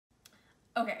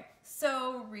Okay,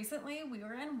 so recently we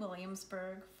were in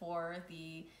Williamsburg for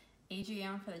the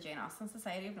AGM for the Jane Austen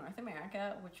Society of North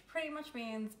America, which pretty much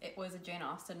means it was a Jane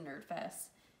Austen nerd fest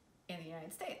in the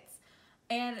United States.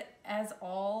 And as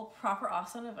all proper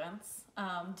Austen events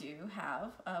do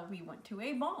have, we went to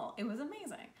a ball. It was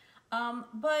amazing.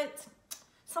 But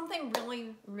something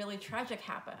really, really tragic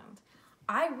happened.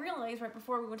 I realized right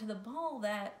before we went to the ball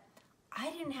that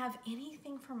I didn't have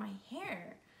anything for my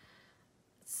hair.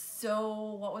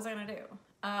 So what was I gonna do?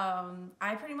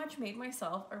 I pretty much made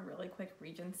myself a really quick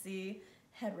Regency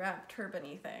head wrap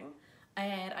turban-y thing.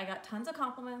 And I got tons of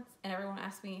compliments and everyone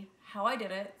asked me how I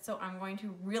did it. So I'm going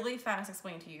to really fast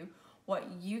explain to you what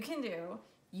you can do.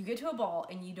 You get to a ball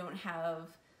and you don't have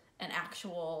an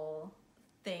actual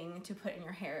thing to put in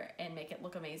your hair and make it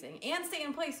look amazing and stay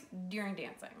in place during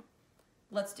dancing.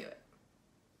 Let's do it.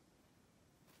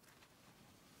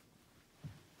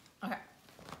 Okay.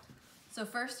 So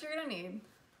first you're gonna need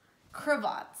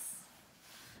cravats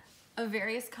of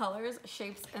various colors,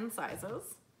 shapes, and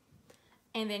sizes.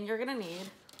 And then you're gonna need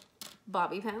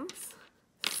bobby pins,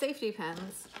 safety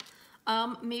pins,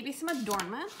 maybe some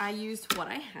adornment. I used what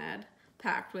I had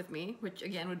packed with me, which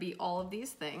again would be all of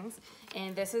these things.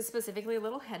 And this is specifically a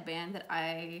little headband that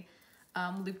I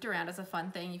looped around as a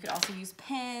fun thing. You could also use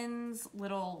pins,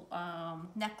 little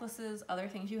necklaces, other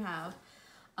things you have.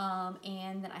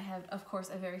 And then I have, of course,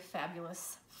 a very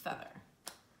fabulous feather.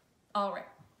 All right,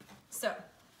 so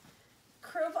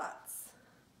cravats.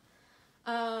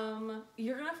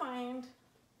 You're gonna find,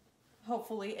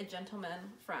 hopefully, a gentleman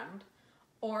friend,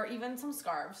 or even some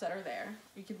scarves that are there.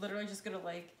 You could literally just go to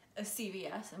like a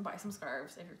CVS and buy some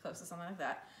scarves if you're close to something like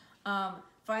that.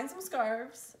 Find some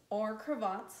scarves or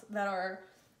cravats that are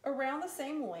around the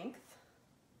same length.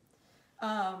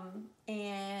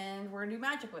 And we're gonna do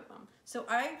magic with them. So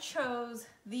I chose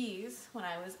these when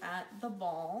I was at the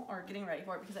ball or getting ready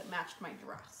for it because it matched my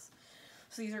dress.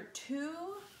 So these are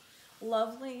two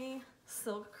lovely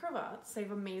silk cravats. They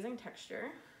have amazing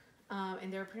texture,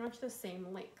 and they're pretty much the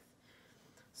same length.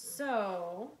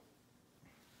 So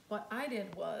what I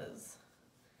did was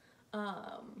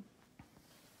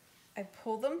I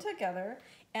pulled them together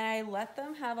and I let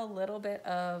them have a little bit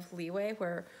of leeway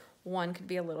where one could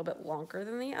be a little bit longer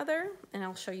than the other, and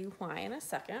I'll show you why in a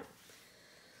second.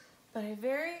 But I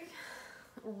very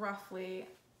roughly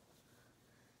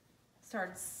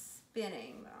started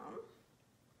spinning them.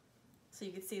 So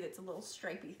you can see that's a little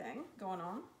stripey thing going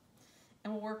on.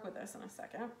 And we'll work with this in a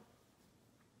second.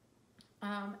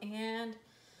 And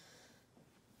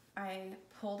I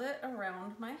pulled it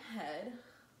around my head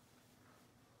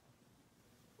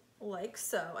like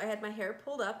so. I had my hair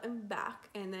pulled up and back,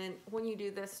 and then when you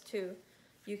do this too,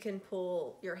 you can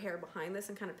pull your hair behind this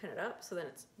and kind of pin it up, so then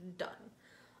it's done.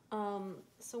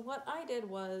 So what I did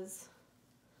was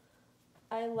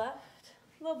I left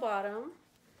the bottom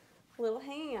a little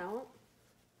hanging out,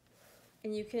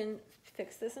 and you can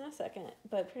fix this in a second,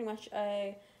 but pretty much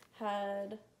I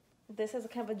had this as a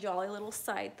kind of a jolly little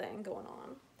side thing going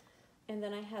on, and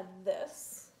then I had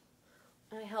this,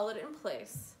 and I held it in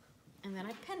place, and then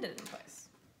I pinned it in place.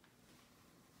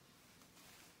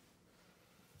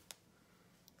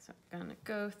 So I'm gonna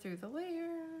go through the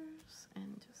layers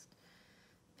and just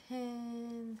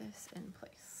pin this in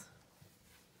place.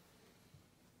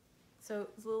 So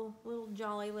it's a little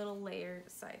jolly little layered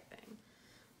side thing.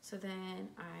 So then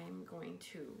I'm going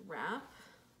to wrap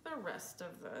the rest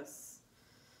of this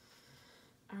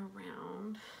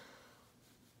around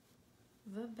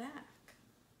the back.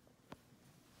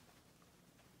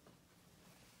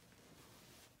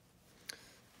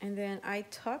 And then I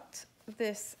tucked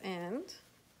this end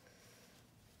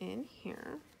in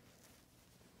here.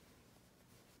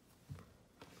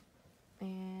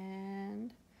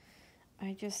 And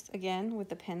I just, again, with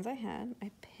the pins I had, I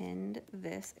pinned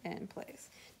this in place.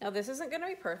 Now this isn't gonna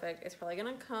be perfect. It's probably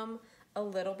gonna come a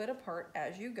little bit apart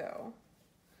as you go,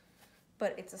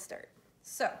 but it's a start.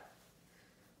 So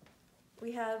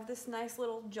we have this nice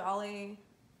little jolly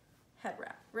head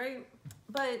wrap, right?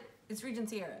 But it's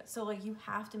Regency era, so like you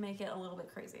have to make it a little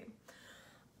bit crazy.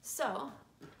 So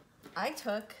I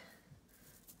took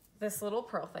this little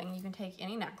pearl thing. You can take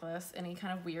any necklace, any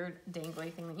kind of weird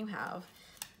dangly thing that you have,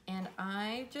 and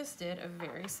I just did a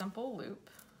very simple loop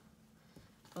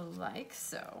like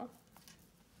so.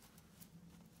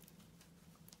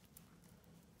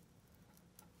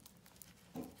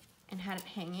 And had it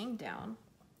hanging down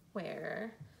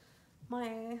where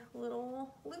my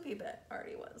little loopy bit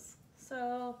already was.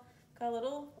 So got a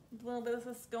little bit of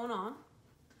this going on,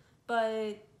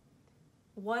 but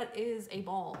what is a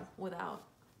ball without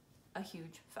a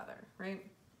huge feather, right?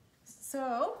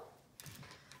 So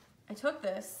I took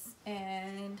this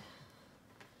and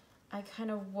I kind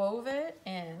of wove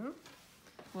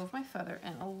my feather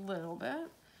in a little bit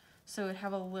so it'd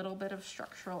have a little bit of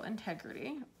structural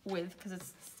integrity because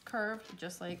it's curved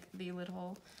just like the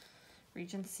little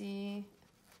Regency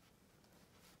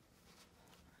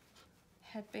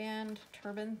headband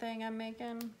turban thing I'm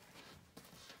making.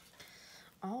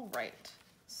 All right,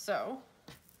 so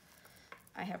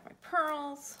I have my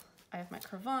pearls, I have my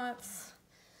cravats,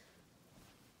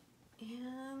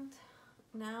 and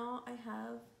now I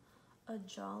have a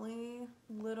jolly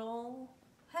little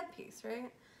headpiece,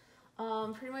 right?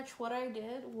 Pretty much what I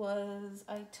did was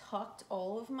I tucked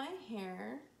all of my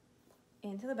hair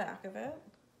into the back of it,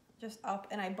 just up,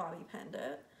 and I bobby pinned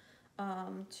it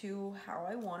to how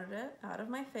I wanted it, out of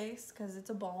my face, because it's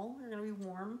a ball, they're gonna be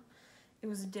warm. It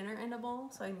was dinner in a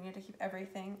ball, so I needed to keep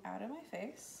everything out of my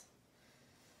face.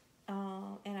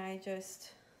 And I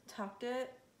just tucked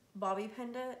it, bobby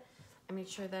pinned it. I made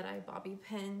sure that I bobby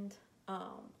pinned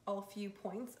a few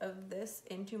points of this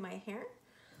into my hair.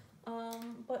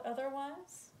 But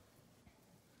otherwise,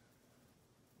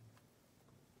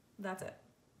 that's it.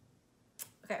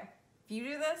 Okay, if you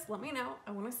do this, let me know.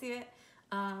 I want to see it.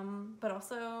 But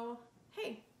also,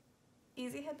 hey,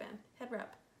 easy headband, head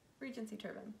wrap, Regency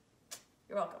turban.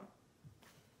 You're welcome.